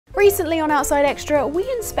Recently on Outside Extra, we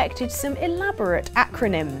inspected some elaborate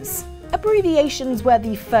acronyms. Abbreviations where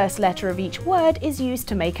the first letter of each word is used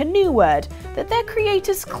to make a new word that their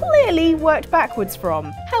creators clearly worked backwards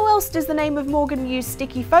from. How else does the name of Morgan Mew's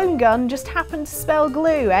sticky foam gun just happen to spell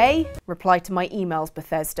glue, eh? Reply to my emails,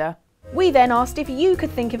 Bethesda. We then asked if you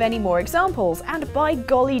could think of any more examples, and by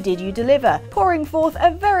golly did you deliver, pouring forth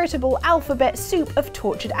a veritable alphabet soup of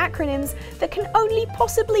tortured acronyms that can only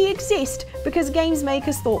possibly exist because games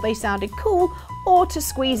makers thought they sounded cool or to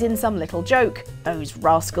squeeze in some little joke. Those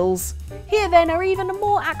rascals. Here then are even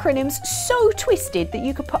more acronyms so twisted that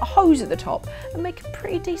you could put a hose at the top and make a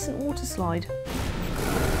pretty decent water slide.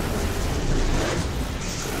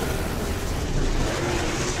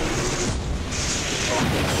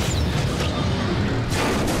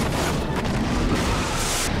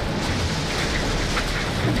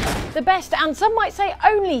 The best, and some might say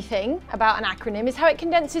only thing about an acronym is how it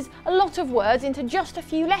condenses a lot of words into just a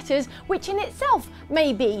few letters, which in itself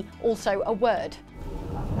may be also a word.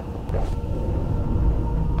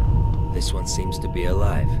 This one seems to be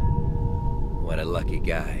alive. What a lucky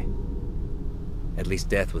guy. At least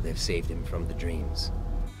death would have saved him from the dreams.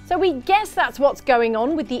 So we guess that's what's going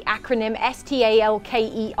on with the acronym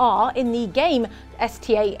s.t.a.l.k.e.r in the game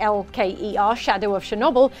s.t.a.l.k.e.r Shadow of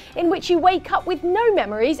Chernobyl, in which you wake up with no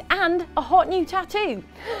memories and a hot new tattoo.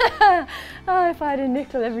 Oh, if I had a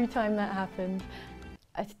nickel every time that happened.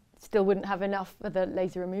 I still wouldn't have enough for the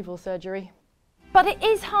laser removal surgery. But it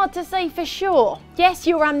is hard to say for sure. Yes,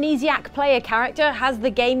 your amnesiac player character has the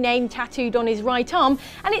game name tattooed on his right arm,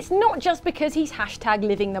 and it's not just because he's hashtag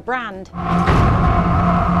living the brand.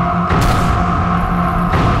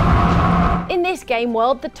 In this game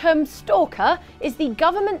world, the term stalker is the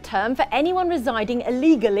government term for anyone residing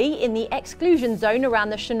illegally in the exclusion zone around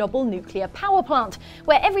the Chernobyl nuclear power plant,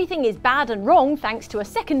 where everything is bad and wrong thanks to a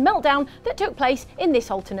second meltdown that took place in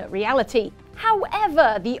this alternate reality.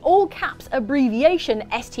 However, the all-caps abbreviation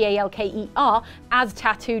s.t.a.l.k.e.r, as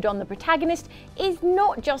tattooed on the protagonist, is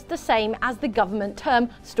not just the same as the government term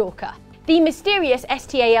stalker. The mysterious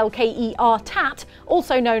s.t.a.l.k.e.r tat,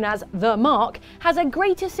 also known as the mark, has a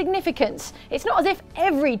greater significance. It's not as if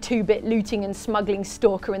every 2-bit looting and smuggling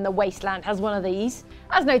stalker in the wasteland has one of these.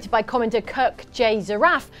 As noted by commenter Kirk J.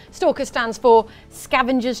 Zaraf, stalker stands for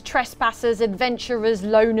scavengers, trespassers, adventurers,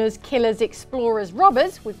 loners, killers, explorers,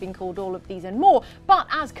 robbers. We've been called all of these and more, but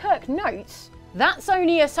as Kirk notes, that's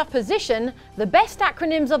only a supposition. The best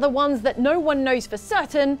acronyms are the ones that no one knows for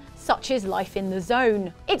certain, such as life in the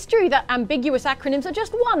zone. It's true that ambiguous acronyms are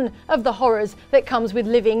just one of the horrors that comes with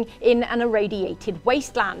living in an irradiated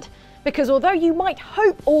wasteland. Because although you might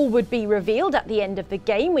hope all would be revealed at the end of the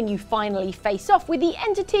game when you finally face off with the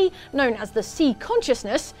entity known as the C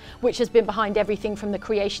consciousness, which has been behind everything from the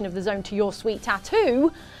creation of the zone to your sweet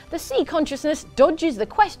tattoo, the C consciousness dodges the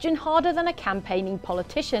question harder than a campaigning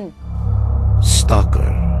politician.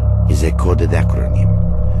 S.t.a.l.k.e.r is a coded acronym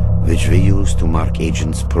which we use to mark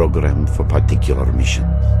agents programmed for particular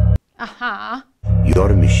missions. Aha.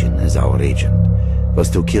 Your mission as our agent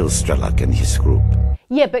was to kill Xtra.l.k.e.r and his group.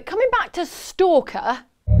 Yeah, but coming back to Stalker...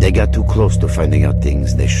 They got too close to finding out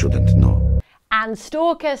things they shouldn't know. And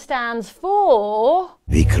Stalker stands for...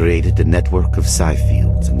 We created a network of psi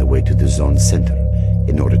fields on the way to the zone center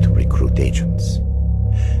in order to recruit agents.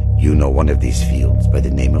 You know one of these fields by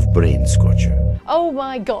the name of Brain Scorcher. Oh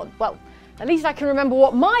my god, well, at least I can remember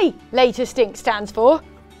what my latest ink stands for.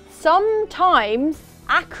 Sometimes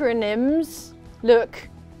acronyms look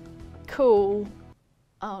cool.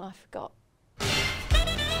 Oh, I forgot.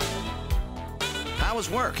 How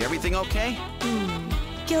was work? Everything okay?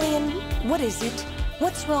 Gillian, what is it?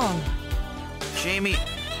 What's wrong? Jamie,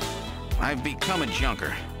 I've become a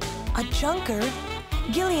junker. A junker?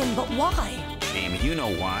 Gillian, but why? Jamie, you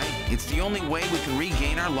know why. It's the only way we can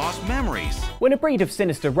regain our lost memories. When a breed of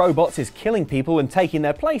sinister robots is killing people and taking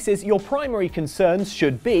their places, your primary concerns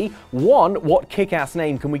should be: 1. What kick-ass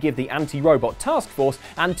name can we give the anti-robot task force?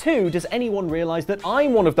 And 2. Does anyone realise that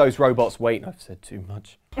I'm one of those robots? Wait, I've said too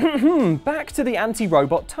much. Back to the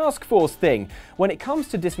anti-robot task force thing. When it comes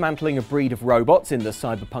to dismantling a breed of robots in the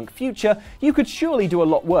cyberpunk future, you could surely do a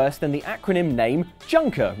lot worse than the acronym name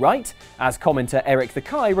Junker, right? As commenter Eric the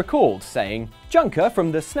Kai recalled, saying, Junker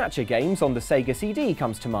from the Snatcher games on the Sega CD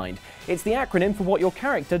comes to mind. It's the acronym for what your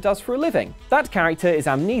character does for a living. That character is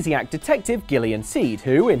amnesiac detective Gillian Seed,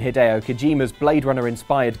 who, in Hideo Kojima's Blade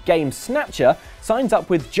Runner-inspired game Snatcher, signs up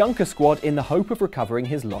with Junker Squad in the hope of recovering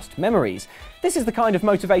his lost memories. This is the kind of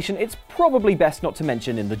motivation it's probably best not to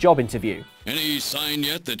mention in the job interview. Any sign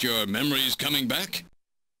yet that your memory's coming back?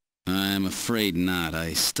 I'm afraid not.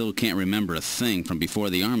 I still can't remember a thing from before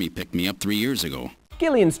the army picked me up 3 years ago.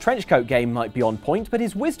 Gillian's trenchcoat game might be on point, but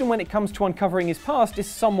his wisdom when it comes to uncovering his past is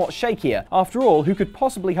somewhat shakier. After all, who could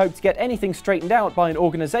possibly hope to get anything straightened out by an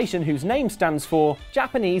organisation whose name stands for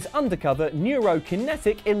Japanese Undercover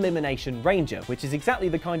Neurokinetic Elimination Ranger, which is exactly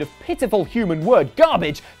the kind of pitiful human word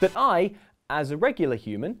garbage that I, as a regular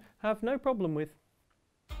human, have no problem with.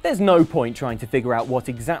 There's no point trying to figure out what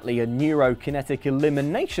exactly a neurokinetic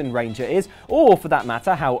elimination ranger is, or for that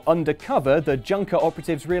matter how undercover the Junker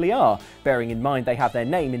operatives really are, bearing in mind they have their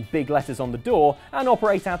name in big letters on the door and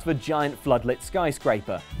operate out of a giant floodlit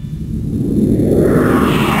skyscraper.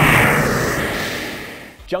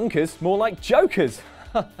 Junkers? More like jokers!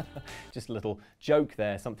 Just a little joke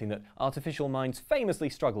there, something that artificial minds famously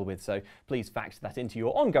struggle with, so please factor that into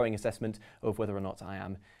your ongoing assessment of whether or not I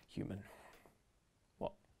am human.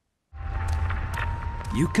 What?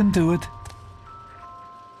 You can do it.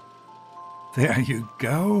 There you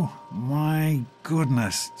go. My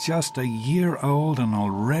goodness, just a year old and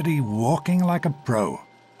already walking like a pro.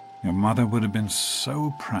 Your mother would have been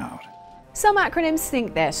so proud. Some acronyms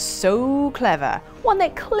think they're so clever. One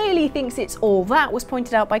that clearly thinks it's all that was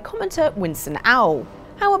pointed out by commenter Winston Owl.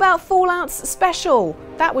 How about Fallout's Special?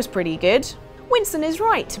 That was pretty good. Winston is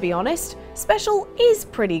right, to be honest. Special is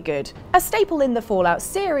pretty good. A staple in the Fallout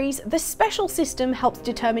series, the Special system helps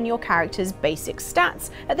determine your character's basic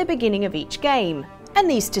stats at the beginning of each game. And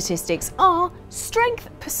these statistics are Strength,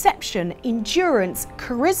 Perception, Endurance,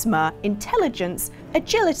 Charisma, Intelligence,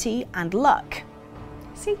 Agility, and Luck.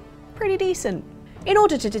 See? Pretty decent. In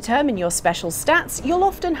order to determine your special stats, you'll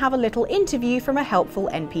often have a little interview from a helpful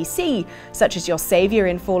NPC, such as your savior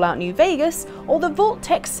in Fallout New Vegas or the Vault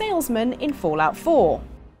Tech salesman in Fallout 4.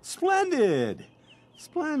 Splendid!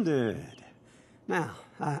 Splendid. Now,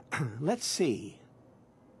 let's see.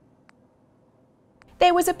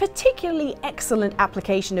 There was a particularly excellent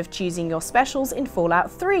application of choosing your specials in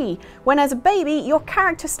Fallout 3, when as a baby your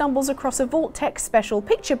character stumbles across a Vault Tech special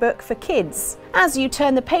picture book for kids. As you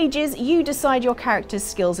turn the pages, you decide your character's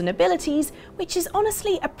skills and abilities, which is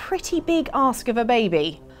honestly a pretty big ask of a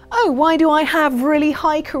baby. Oh, why do I have really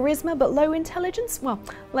high charisma but low intelligence? Well,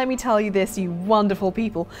 let me tell you this, you wonderful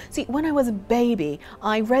people. See, when I was a baby,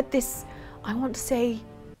 I read this, I want to say,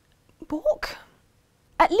 book?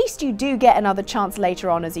 At least you do get another chance later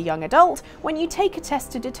on as a young adult when you take a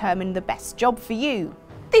test to determine the best job for you.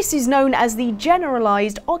 This is known as the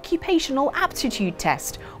Generalized Occupational Aptitude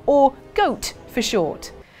Test, or GOAT for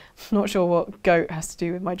short. Not sure what GOAT has to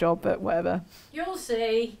do with my job, but whatever. You'll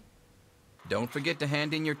see. Don't forget to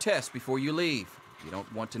hand in your test before you leave. You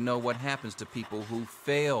don't want to know what happens to people who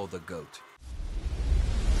fail the GOAT.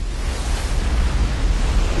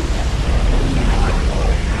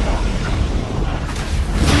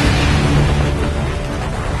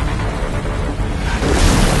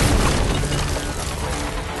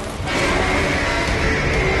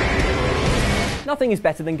 Nothing is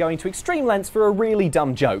better than going to extreme lengths for a really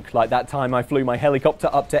dumb joke, like that time I flew my helicopter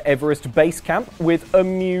up to Everest Base Camp with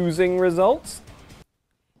amusing results.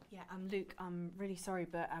 Yeah, Luke, I'm really sorry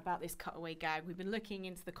but about this cutaway gag. We've been looking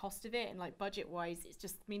into the cost of it and like budget-wise, it's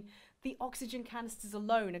just, I mean, the oxygen canisters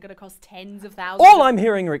alone are going to cost tens of thousands. All I'm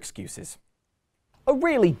hearing are excuses. A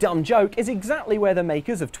really dumb joke is exactly where the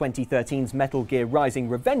makers of 2013's Metal Gear Rising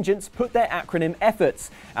Revengeance put their acronym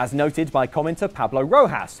efforts, as noted by commenter Pablo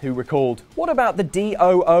Rojas, who recalled, "What about the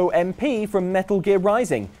DOOMP from Metal Gear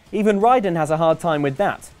Rising? Even Raiden has a hard time with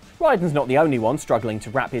that." Raiden's not the only one struggling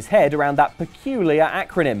to wrap his head around that peculiar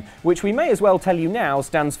acronym, which we may as well tell you now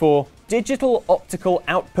stands for Digital Optical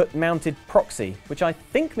Output Mounted Proxy, which I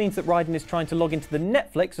think means that Raiden is trying to log into the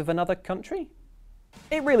Netflix of another country?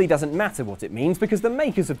 It really doesn't matter what it means because the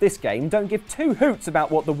makers of this game don't give two hoots about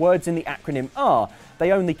what the words in the acronym are.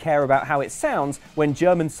 They only care about how it sounds when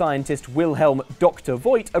German scientist Wilhelm Dr.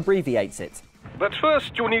 Voigt abbreviates it. But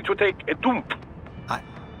first you need to take a dump.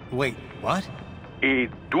 Wait, what? A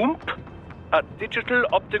dump? A digital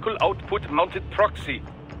optical output mounted proxy.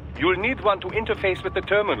 You'll need one to interface with the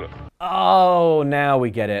terminal. Oh, now we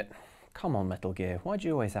get it. Come on, Metal Gear, why'd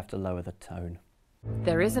you always have to lower the tone?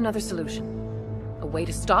 There is another solution. A way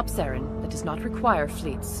to stop Saren that does not require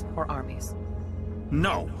fleets or armies.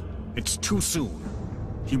 No, it's too soon.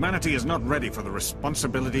 Humanity is not ready for the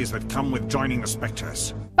responsibilities that come with joining the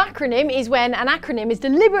Spectres. Backronym is when an acronym is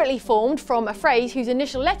deliberately formed from a phrase whose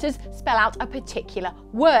initial letters spell out a particular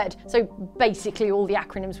word. So basically all the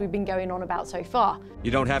acronyms we've been going on about so far.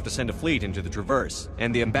 You don't have to send a fleet into the Traverse,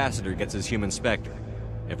 and the ambassador gets his human Spectre.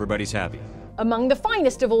 Everybody's happy. Among the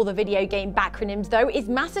finest of all the video game backronyms, though, is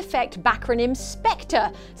Mass Effect backronym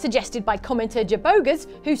Spectre, suggested by commenter Jabogas,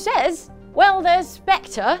 who says, Well, there's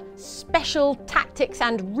Spectre, Special Tactics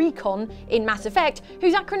and Recon in Mass Effect,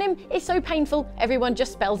 whose acronym is so painful everyone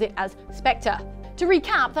just spells it as Spectre. To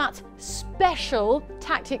recap, that's Special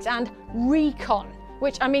Tactics and Recon.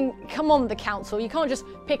 Which, I mean, come on, the Council, you can't just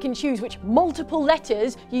pick and choose which multiple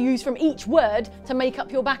letters you use from each word to make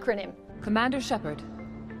up your backronym. Commander Shepard,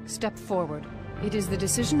 step forward. It is the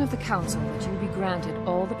decision of the Council that you be granted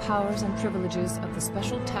all the powers and privileges of the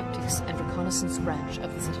Special Tactics and Reconnaissance branch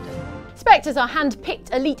of the Citadel. Spectres are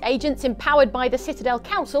hand-picked elite agents empowered by the Citadel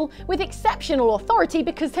Council with exceptional authority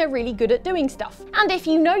because they're really good at doing stuff. And if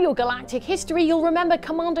you know your galactic history, you'll remember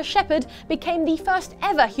Commander Shepard became the first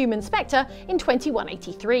ever human Spectre in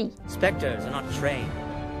 2183. Spectres are not trained,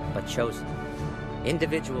 but chosen.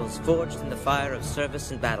 Individuals forged in the fire of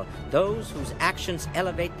service and battle, those whose actions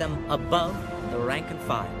elevate them above the rank and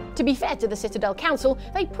file. To be fair to the Citadel Council,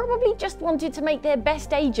 they probably just wanted to make their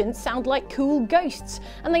best agents sound like cool ghosts,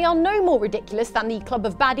 and they are no more ridiculous than the club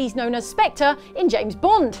of baddies known as Spectre in James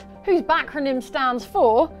Bond, whose backronym stands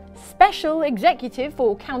for Special Executive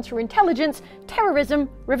for Counterintelligence, Terrorism,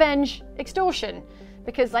 Revenge, Extortion.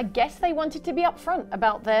 Because I guess they wanted to be upfront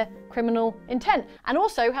about their criminal intent, and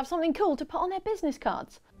also have something cool to put on their business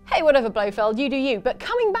cards. Hey, whatever, Blofeld, you do you. But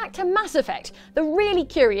coming back to Mass Effect, the really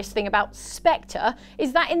curious thing about Spectre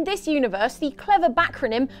is that in this universe, the clever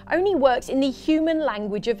backronym only works in the human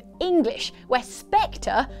language of English, where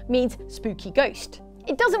Spectre means spooky ghost.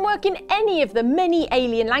 It doesn't work in any of the many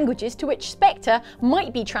alien languages to which Spectre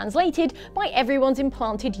might be translated by everyone's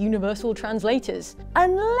implanted universal translators.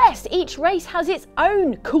 Unless each race has its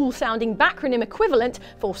own cool-sounding backronym equivalent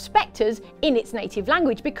for Spectres in its native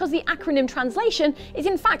language, because the acronym translation is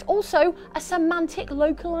in fact also a semantic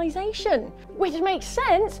localization. Which makes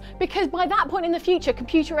sense, because by that point in the future,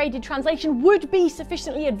 computer-aided translation would be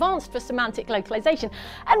sufficiently advanced for semantic localization.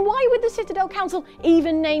 And why would the Citadel Council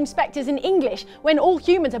even name Spectres in English when all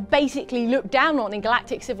humans are basically looked down on in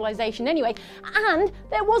galactic civilization anyway? And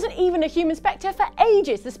there wasn't even a human Spectre for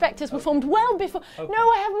ages. The Spectres were formed well before. No,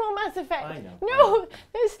 I have more Mass Effect. I know. No,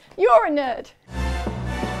 you're a nerd.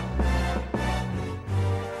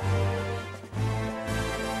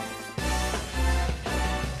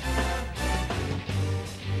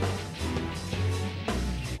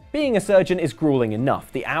 Being a surgeon is grueling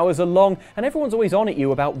enough. The hours are long and everyone's always on at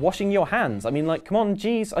you about washing your hands. I mean, like, come on,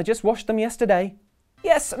 geez, I just washed them yesterday.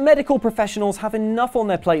 Yes, medical professionals have enough on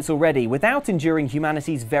their plates already without enduring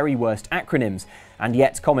humanity's very worst acronyms. And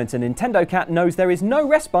yet, commenter Nintendo Cat knows there is no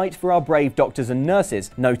respite for our brave doctors and nurses,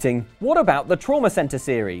 noting, what about the Trauma Center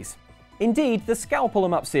series? Indeed, the Scalpel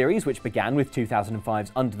 'em Up series, which began with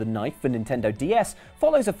 2005's Under the Knife for Nintendo DS,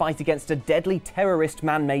 follows a fight against a deadly terrorist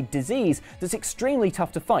man-made disease that's extremely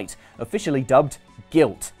tough to fight, officially dubbed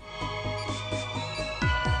guilt.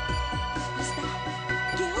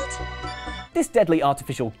 This deadly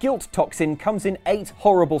artificial guilt toxin comes in 8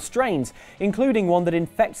 horrible strains, including one that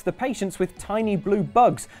infects the patients with tiny blue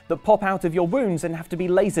bugs that pop out of your wounds and have to be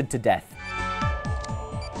lasered to death.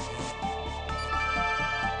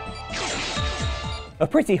 A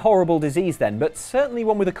pretty horrible disease then, but certainly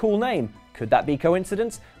one with a cool name. Could that be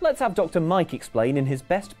coincidence? Let's have Dr. Mike explain in his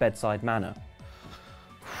best bedside manner.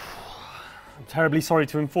 I'm terribly sorry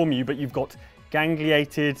to inform you, but you've got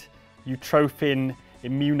gangliated eutrophin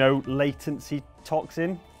immunolatency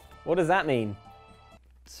toxin. What does that mean?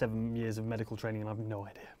 7 years of medical training and I have no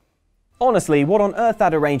idea. Honestly, what on earth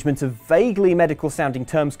that arrangement of vaguely medical sounding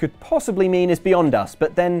terms could possibly mean is beyond us,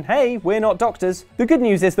 but then, hey, we're not doctors. The good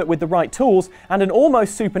news is that with the right tools and an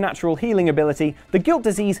almost supernatural healing ability, the guilt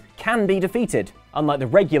disease can be defeated. Unlike the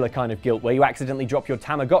regular kind of guilt where you accidentally drop your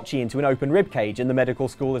Tamagotchi into an open ribcage and the medical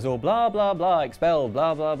school is all blah blah blah, expelled,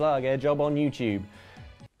 blah blah blah, get a job on YouTube.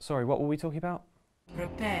 Sorry, what were we talking about?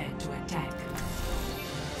 Prepare to attack.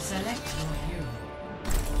 Select your hero.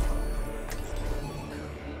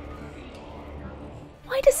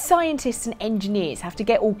 Why do scientists and engineers have to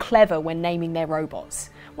get all clever when naming their robots?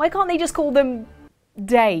 Why can't they just call them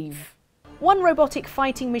Dave? One robotic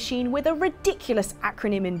fighting machine with a ridiculous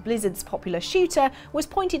acronym in Blizzard's popular shooter was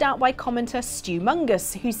pointed out by commenter Stu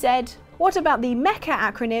Mungus, who said, "What about the Mecha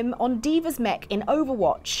acronym on D.Va's mech in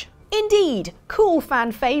Overwatch?" Indeed, cool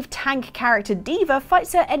fan fave tank character D.Va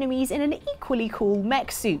fights her enemies in an equally cool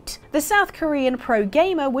mech suit. The South Korean pro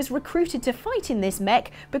gamer was recruited to fight in this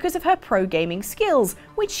mech because of her pro gaming skills,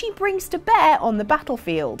 which she brings to bear on the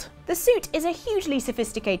battlefield. The suit is a hugely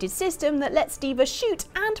sophisticated system that lets D.Va shoot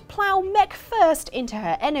and plow mech first into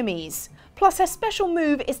her enemies. Plus, her special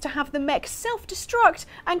move is to have the mech self-destruct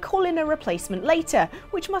and call in a replacement later,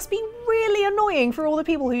 which must be really annoying for all the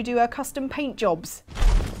people who do her custom paint jobs.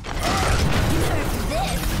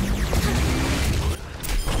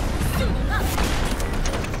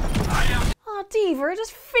 Diva, I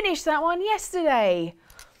just finished that one yesterday.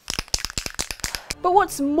 But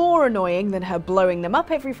what's more annoying than her blowing them up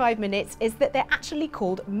every 5 minutes is that they're actually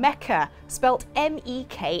called mecha, spelt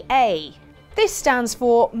M-E-K-A. This stands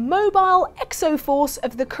for Mobile Exoforce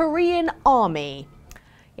of the Korean Army.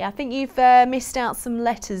 Yeah, I think you've missed out some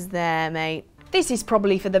letters there, mate. This is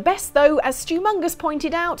probably for the best though, as Stumungus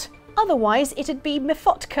pointed out. Otherwise, it'd be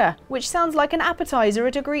mifotka, which sounds like an appetizer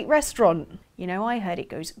at a Greek restaurant. You know, I heard it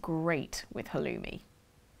goes great with halloumi.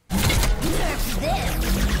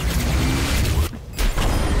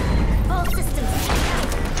 All systems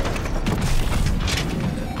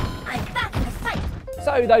I'm back in the fight.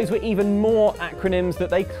 So those were even more acronyms that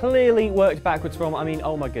they clearly worked backwards from. I mean,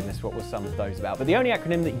 oh my goodness, what were some of those about? But the only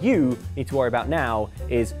acronym that you need to worry about now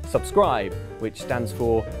is subscribe, which stands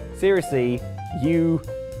for, seriously, you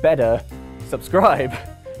better subscribe.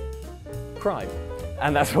 Crime.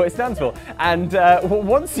 And that's what it stands for. And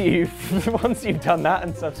once you've done that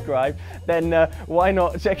and subscribed, then why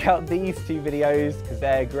not check out these 2 videos, because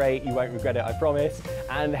they're great, you won't regret it, I promise.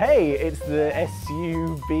 And hey, it's the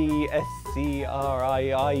S.t.a.l.k.e.r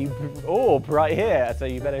orb right here, so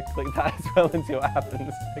you better click that as well and see what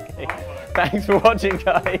happens. Okay, thanks for watching,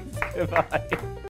 guys. Goodbye.